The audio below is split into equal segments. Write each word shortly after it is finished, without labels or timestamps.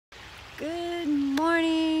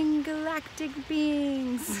morning, galactic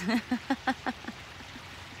beings.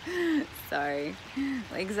 Sorry,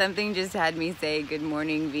 like something just had me say good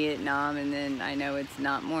morning Vietnam, and then I know it's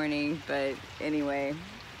not morning, but anyway,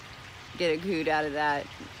 get a hoot out of that.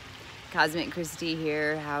 Cosmic Christy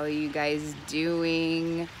here. How are you guys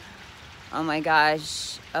doing? Oh my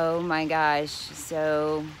gosh,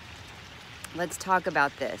 so let's talk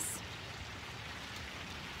about this.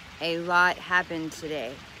 A lot happened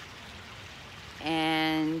today,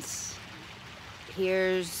 and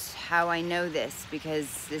here's how I know this,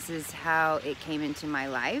 because this is how it came into my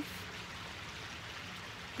life.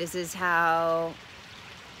 This is how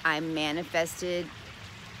I manifested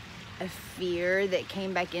a fear that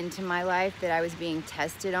came back into my life that I was being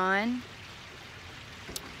tested on.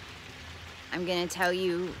 I'm going to tell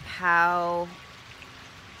you how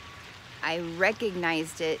I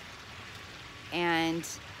recognized it, and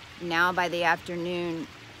now by the afternoon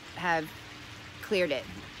have cleared it.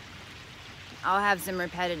 I'll have some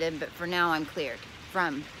repetitive, but for now I'm cleared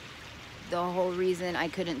from the whole reason I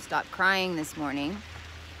couldn't stop crying this morning.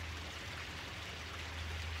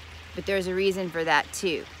 But there's a reason for that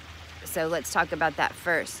too. So let's talk about that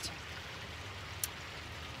first.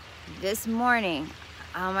 This morning,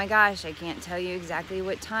 oh my gosh, I can't tell you exactly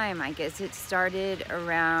what time. I guess it started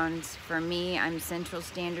around, for me, I'm Central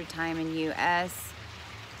Standard Time in US.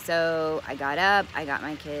 So I got up, I got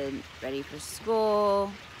my kid ready for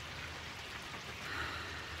school.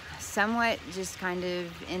 Somewhat just kind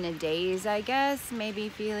of in a daze, I guess, maybe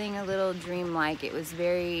feeling a little dreamlike. It's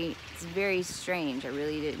very strange. I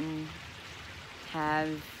really didn't have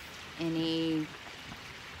any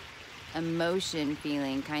emotion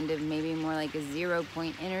feeling, kind of maybe more like a 0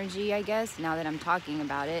 point energy, I guess, now that I'm talking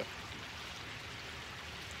about it.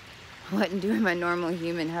 I wasn't doing my normal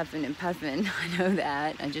human huffing and puffing, I know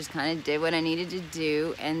that. I just kind of did what I needed to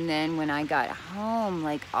do, and then when I got home,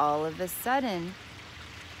 like all of a sudden,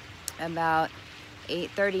 about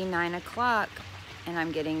 8:30, 9 o'clock, and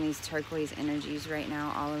I'm getting these turquoise energies right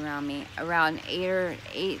now all around me, around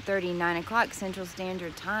 8:30, 9 o'clock Central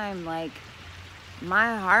Standard Time, like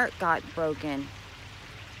my heart got broken.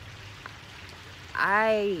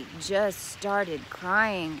 I just started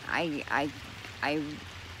crying. I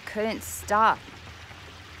couldn't stop.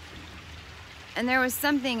 And there was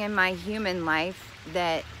something in my human life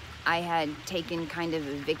that I had taken kind of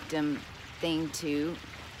a victim thing to,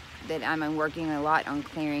 that I'm working a lot on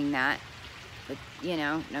clearing that. But you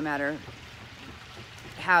know, no matter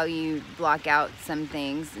how you block out some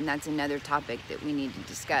things, and that's another topic that we need to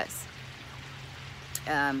discuss,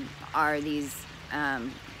 are these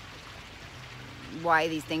why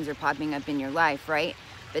these things are popping up in your life, right?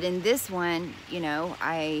 But in this one, you know,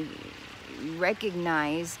 I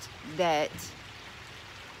recognized that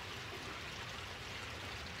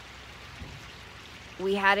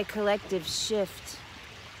we had a collective shift.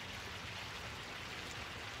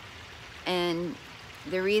 And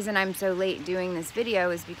the reason I'm so late doing this video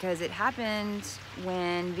is because it happened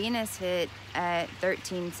when Venus hit at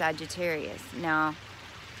 13 Sagittarius. Now,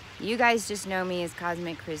 you guys just know me as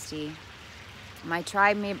Cosmic Christy. My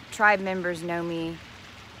tribe members know me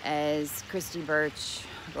as Christy Birch.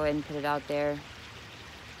 I'll go ahead and put it out there.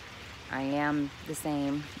 I am the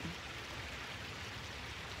same.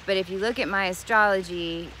 But if you look at my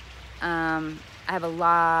astrology, I have a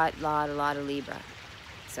lot of Libra.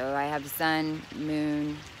 So I have Sun,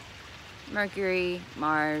 Moon, Mercury,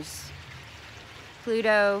 Mars,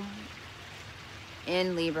 Pluto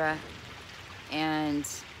in Libra, and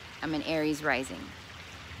I'm an Aries rising.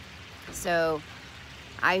 So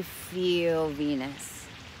I feel Venus,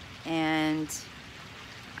 and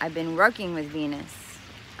I've been working with Venus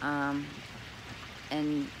and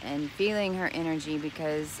feeling her energy,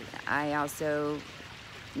 because I also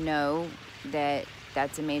know that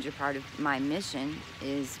that's a major part of my mission,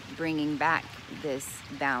 is bringing back this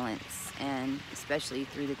balance, and especially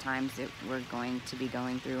through the times that we're going to be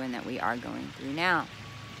going through and that we are going through now.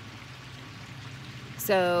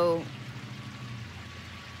 So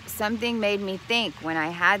something made me think when I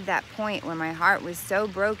had that point where my heart was so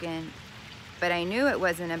broken, but I knew it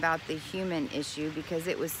wasn't about the human issue because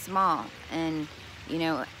it was small. And you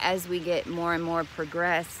know, as we get more and more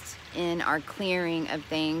progressed in our clearing of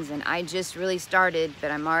things, and I just really started,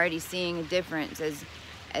 but I'm already seeing a difference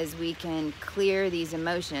as we can clear these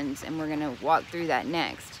emotions, and we're going to walk through that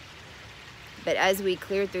next. But as we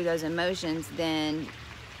clear through those emotions, then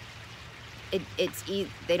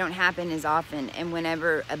they don't happen as often, and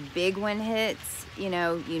whenever a big one hits, you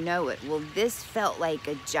know it. Well, this felt like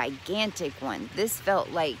a gigantic one. This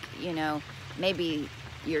felt like, you know, maybe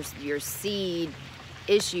your seed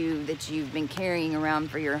issue that you've been carrying around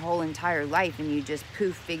for your whole entire life, and you just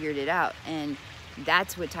poof figured it out. And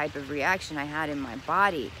that's what type of reaction I had in my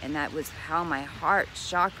body, and that was how my heart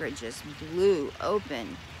chakra just blew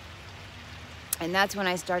open. And that's when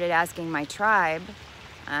I started asking my tribe,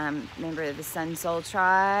 member of the Sun Soul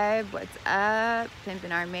Tribe, what's up?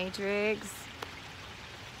 Pimpin' Our Matrix.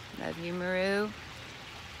 Love you, Maru.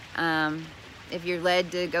 If you're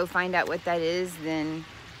led to go find out what that is, then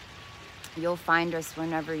you'll find us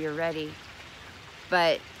whenever you're ready.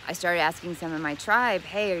 But I started asking some of my tribe,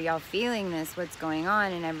 hey, are y'all feeling this? What's going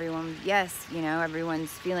on? And everyone, yes, you know,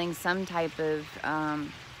 everyone's feeling some type of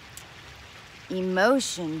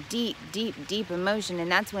emotion, deep, deep, deep emotion. And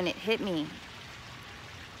that's when it hit me.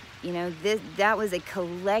 You know, that was a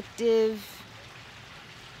collective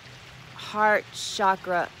heart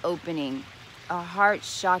chakra opening, a heart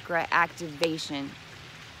chakra activation.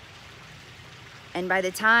 And by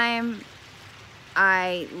the time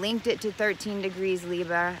I linked it to 13 degrees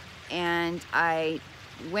Libra, and I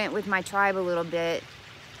went with my tribe a little bit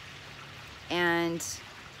and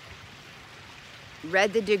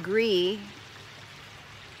read the degree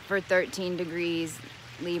for 13 degrees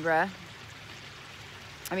Libra.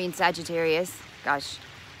 I mean Sagittarius. Gosh,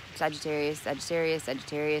 Sagittarius.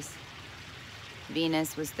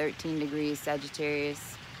 Venus was 13 degrees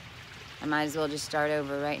Sagittarius. I might as well just start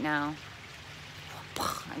over right now.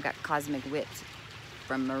 I got cosmic whipped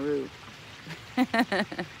from Maru.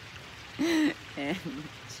 And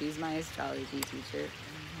she's my astrology teacher.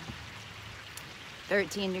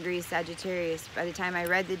 13 degrees Sagittarius. By the time I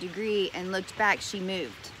read the degree and looked back, she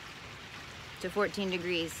moved to 14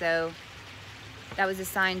 degrees. So that was a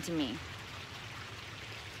sign to me.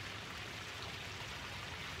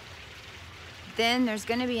 Then there's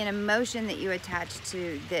going to be an emotion that you attach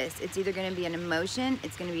to this. It's either going to be an emotion,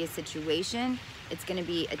 it's going to be a situation, it's going to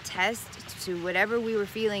be a test to whatever we were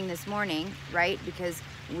feeling this morning, right? Because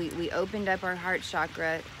we opened up our heart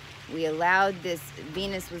chakra, we allowed this,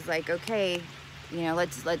 Venus was like, okay, you know,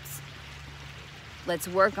 let's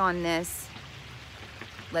work on this,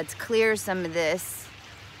 let's clear some of this.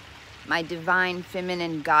 My divine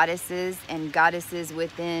feminine goddesses and goddesses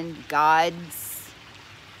within gods.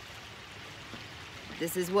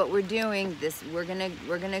 This is what we're doing. We're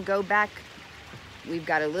gonna go back. We've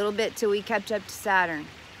got a little bit till we catch up to Saturn.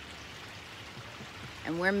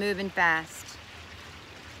 And we're moving fast.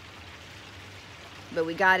 But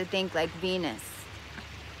we gotta think like Venus.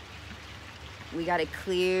 We gotta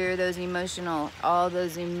clear those all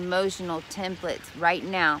those emotional templates right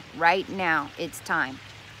now. Right now, it's time.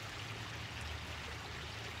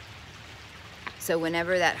 So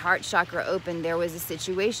whenever that heart chakra opened, there was a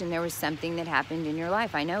situation, there was something that happened in your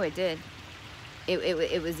life. I know it did.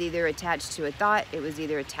 It was either attached to a thought, it was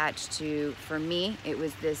either attached to, for me, it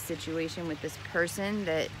was this situation with this person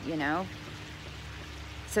that, you know.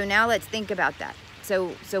 So now let's think about that.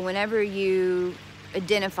 So whenever you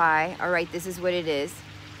identify, all right, this is what it is,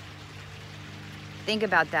 think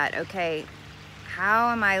about that. Okay, how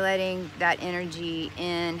am I letting that energy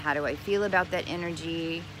in? How do I feel about that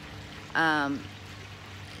energy?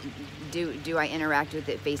 Do I interact with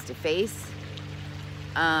it face to face?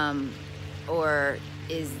 Or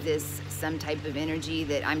is this some type of energy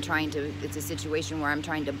that I'm trying to, it's a situation where I'm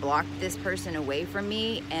trying to block this person away from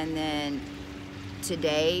me, and then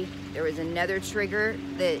today there was another trigger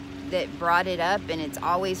that brought it up, and it's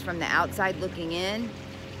always from the outside looking in,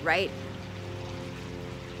 right?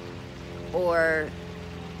 Or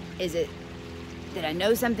is it that I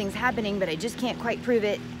know something's happening but I just can't quite prove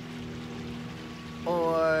it?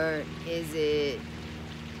 Or is it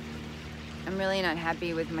I'm really not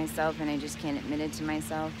happy with myself and I just can't admit it to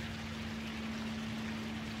myself?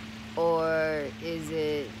 Or is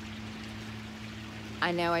it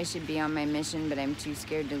I know I should be on my mission, but I'm too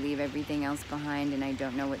scared to leave everything else behind and I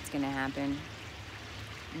don't know what's gonna happen?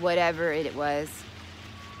 Whatever it was.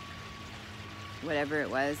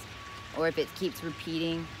 Or if it keeps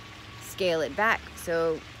repeating, scale it back.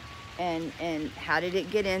 So, and how did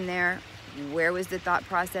it get in there? Where was the thought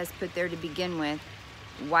process put there to begin with?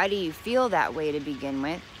 Why do you feel that way to begin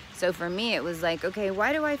with? So for me, it was like, okay,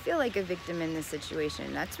 why do I feel like a victim in this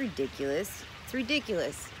situation? That's ridiculous. It's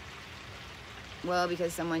ridiculous. Well,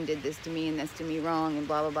 because someone did this to me and this to me wrong and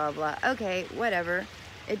blah, blah, blah, blah. Okay, whatever.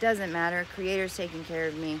 It doesn't matter. Creator's taking care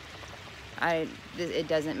of me. It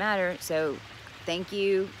doesn't matter. So thank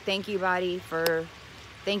you body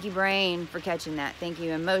thank you brain for catching that. Thank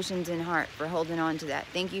you emotions and heart for holding on to that.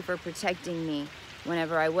 Thank you for protecting me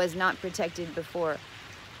whenever I was not protected before,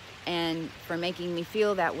 and for making me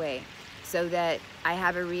feel that way so that I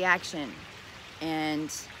have a reaction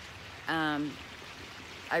and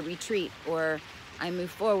I retreat, or I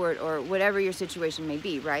move forward, or whatever your situation may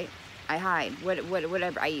be, right? I hide,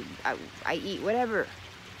 whatever, I eat, whatever.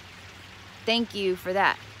 Thank you for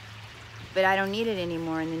that. But I don't need it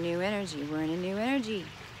anymore in the new energy. We're in a new energy.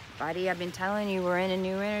 Body, I've been telling you, we're in a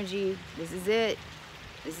new energy. This is it.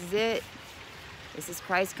 This is it. This is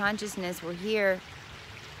Christ consciousness. We're here.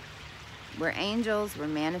 We're angels. We're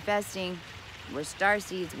manifesting. We're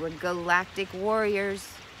starseeds. We're galactic warriors.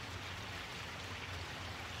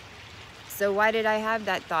 So why did I have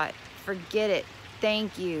that thought? Forget it.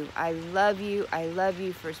 Thank you. I love you. I love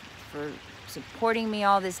you for supporting me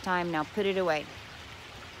all this time. Now put it away.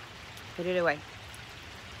 Put it away.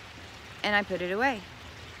 And I put it away.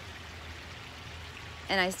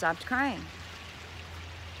 And I stopped crying.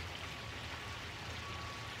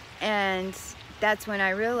 And that's when I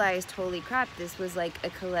realized, holy crap, this was like a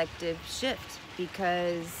collective shift,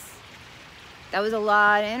 because that was a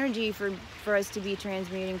lot of energy for us to be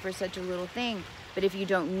transmuting for such a little thing. But if you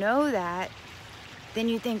don't know that, then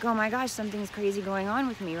you think, oh my gosh, something's crazy going on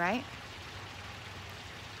with me, right?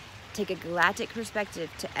 Take a galactic perspective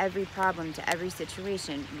to every problem, to every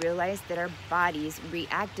situation. Realize that our bodies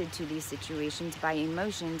reacted to these situations by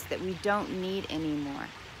emotions that we don't need anymore.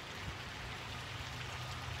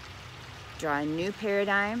 Draw a new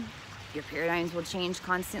paradigm. Your paradigms will change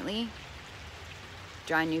constantly.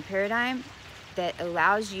 Draw a new paradigm that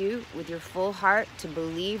allows you, with your full heart, to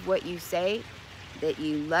believe what you say, that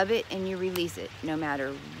you love it and you release it, no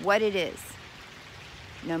matter what it is.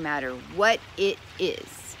 No matter what it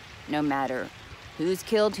is. No matter who's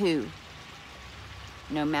killed who.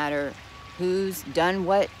 No matter who's done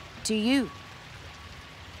what to you.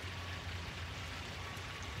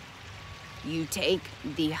 You take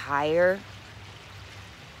the higher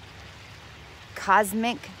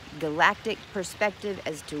cosmic, galactic perspective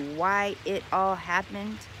as to why it all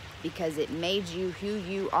happened, because it made you who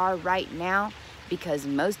you are right now, because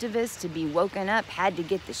most of us, to be woken up, had to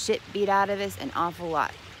get the shit beat out of us an awful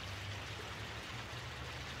lot.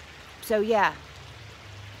 So yeah,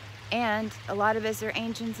 and a lot of us are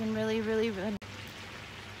ancients and really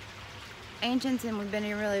ancients, and we've been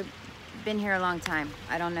here a long time.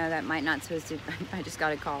 I don't know, that might not supposed to, I just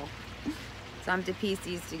got a call. So I'm to piece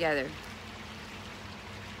these together.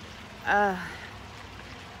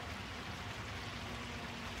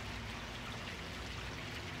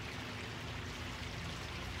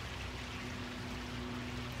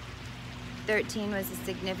 13 was a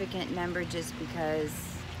significant number just because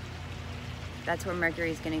that's where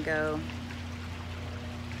Mercury's going to go.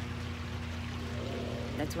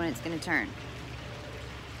 That's when it's going to turn.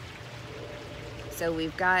 So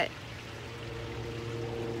we've got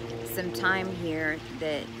some time here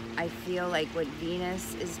that I feel like what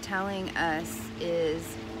Venus is telling us is,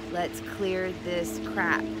 let's clear this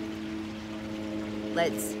crap.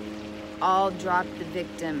 Let's all drop the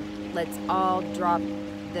victim. Let's all drop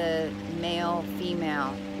the male,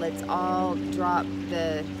 female. Let's all drop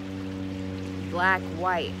the black,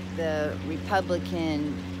 white, the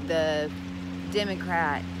Republican, the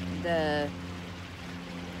Democrat,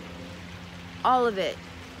 all of it.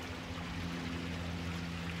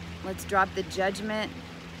 Let's drop the judgment.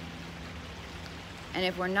 And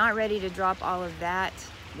if we're not ready to drop all of that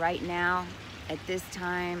right now, at this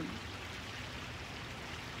time,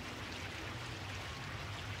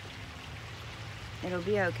 it'll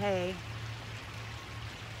be okay.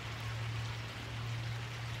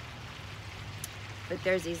 But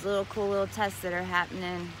there's these little cool little tests that are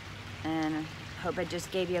happening, and I hope I just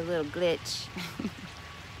gave you a little glitch.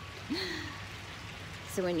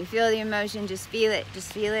 So when you feel the emotion, just feel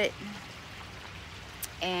it.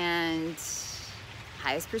 And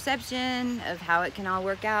highest perception of how it can all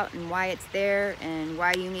work out and why it's there and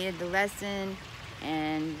why you needed the lesson,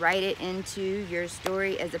 and write it into your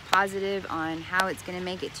story as a positive on how it's going to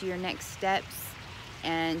make it to your next steps.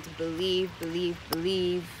 And believe,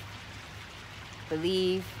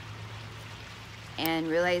 and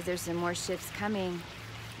realize there's some more shifts coming.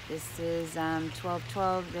 This is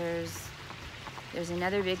 12/12. There's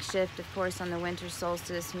another big shift, of course, on the winter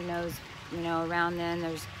solstice. Who knows, around then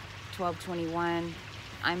there's 12/21.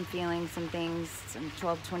 I'm feeling some things, some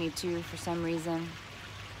 12/22 for some reason.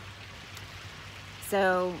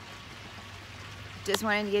 So just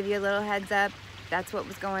wanted to give you a little heads up. That's what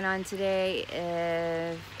was going on today.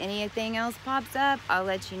 If anything else pops up, I'll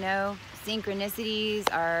let you know.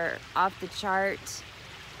 Synchronicities are off the chart.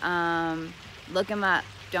 Look them up.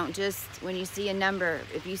 Don't just, when you see a number,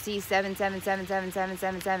 if you see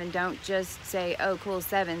 7777777, don't just say, oh, cool,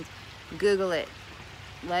 sevens. Google it.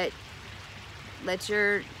 Let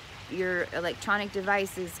your electronic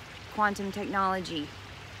devices, quantum technology,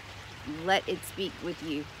 let it speak with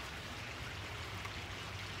you.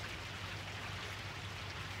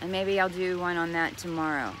 And maybe I'll do one on that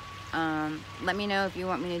tomorrow. Let me know if you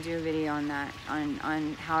want me to do a video on that,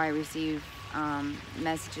 on how I receive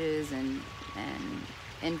messages and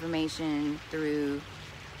information through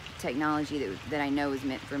technology that I know is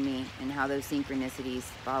meant for me, and how those synchronicities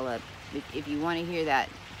fall up. If you want to hear that,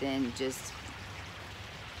 then just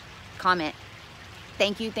comment.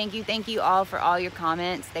 Thank you all for all your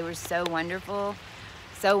comments. They were so wonderful.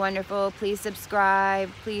 So wonderful. Please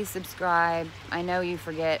subscribe. I know you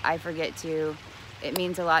forget. I forget too. It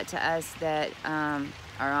means a lot to us that are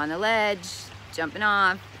on the ledge, jumping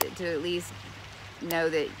off, to at least know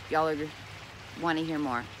that y'all want to hear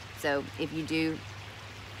more. So if you do,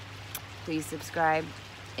 please subscribe.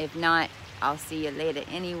 If not, I'll see you later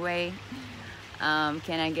anyway. Can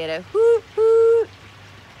I get a hoot hoot?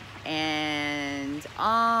 And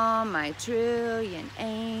all my trillion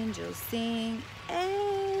angels sing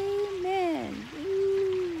amen.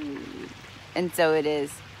 Ooh. And so it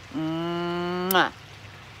is. Mwah.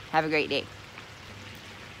 Have a great day.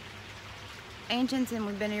 Ancients, and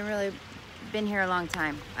we've been here a long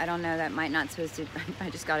time. I don't know, that might not supposed to,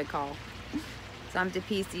 I just got a call. So I'm to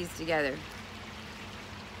piece these together.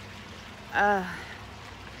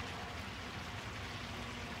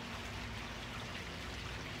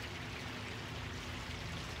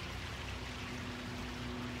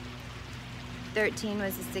 13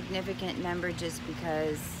 was a significant number just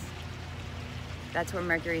because that's where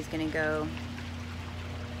Mercury's going to go.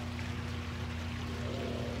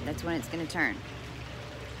 That's when it's going to turn.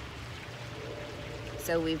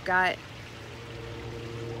 So we've got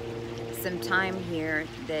some time here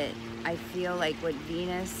that I feel like what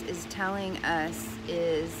Venus is telling us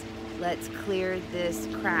is, let's clear this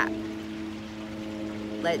crap.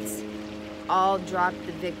 Let's all drop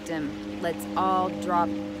the victim. Let's all drop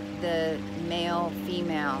the male,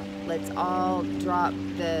 female. Let's all drop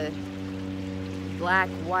the black,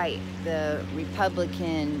 white, the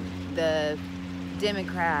Republican, the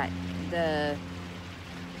Democrat,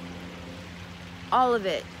 all of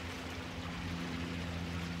it.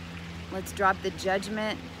 Let's drop the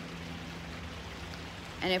judgment.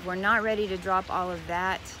 And if we're not ready to drop all of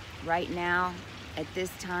that right now, at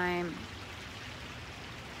this time,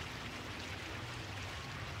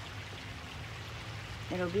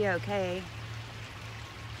 it'll be okay.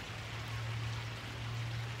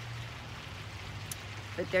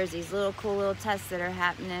 But there's these little cool little tests that are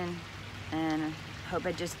happening, and I hope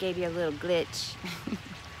I just gave you a little glitch.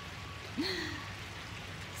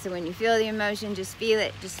 So when you feel the emotion, just feel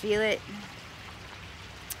it,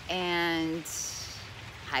 and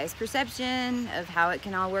highest perception of how it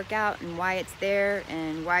can all work out and why it's there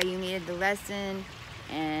and why you needed the lesson,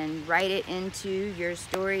 and write it into your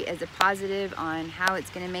story as a positive on how it's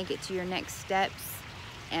going to make it to your next steps,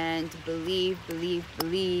 and believe,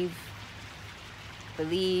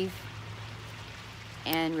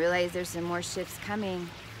 and realize there's some more shifts coming.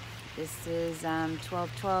 This is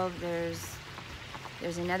 12/12.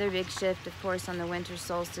 There's another big shift, of course, on the winter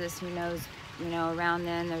solstice. Who knows, around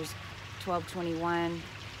then there's 12/21.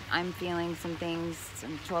 I'm feeling some things,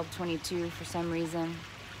 some 12/22 for some reason.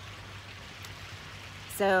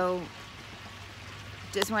 So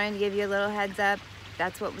just wanted to give you a little heads up.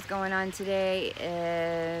 That's what was going on today.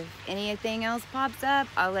 If anything else pops up,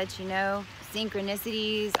 I'll let you know.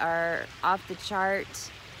 Synchronicities are off the chart.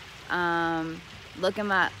 Look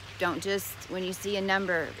them up. Don't just, when you see a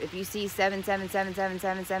number, if you see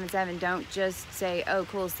 7777777, don't just say, oh,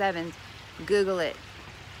 cool, sevens. Google it.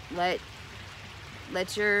 Let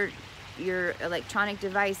your electronic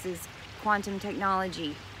devices, quantum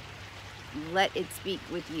technology, let it speak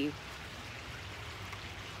with you.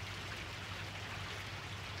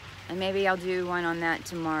 And maybe I'll do one on that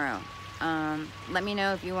tomorrow. Let me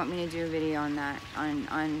know if you want me to do a video on that,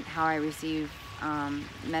 on how I receive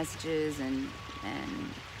messages and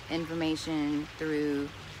information through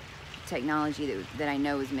technology that I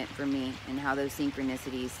know is meant for me, and how those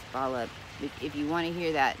synchronicities fall up. If you want to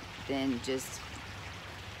hear that, then just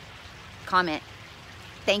comment.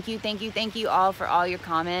 Thank you all for all your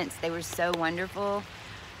comments. They were so wonderful.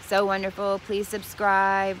 So wonderful. Please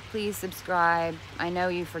subscribe. I know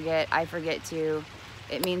you forget. I forget too.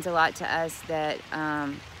 It means a lot to us that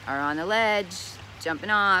are on the ledge, jumping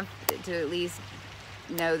off, to at least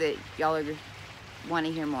know that y'all want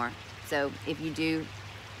to hear more. So if you do,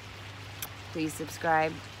 please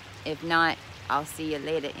subscribe. If not, I'll see you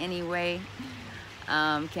later anyway.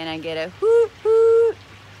 Can I get a hoot hoot?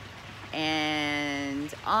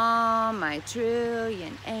 And all my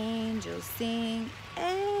trillion angels sing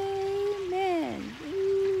amen.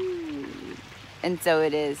 Ooh. And so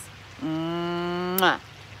it is. Mwah.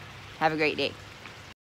 Have a great day.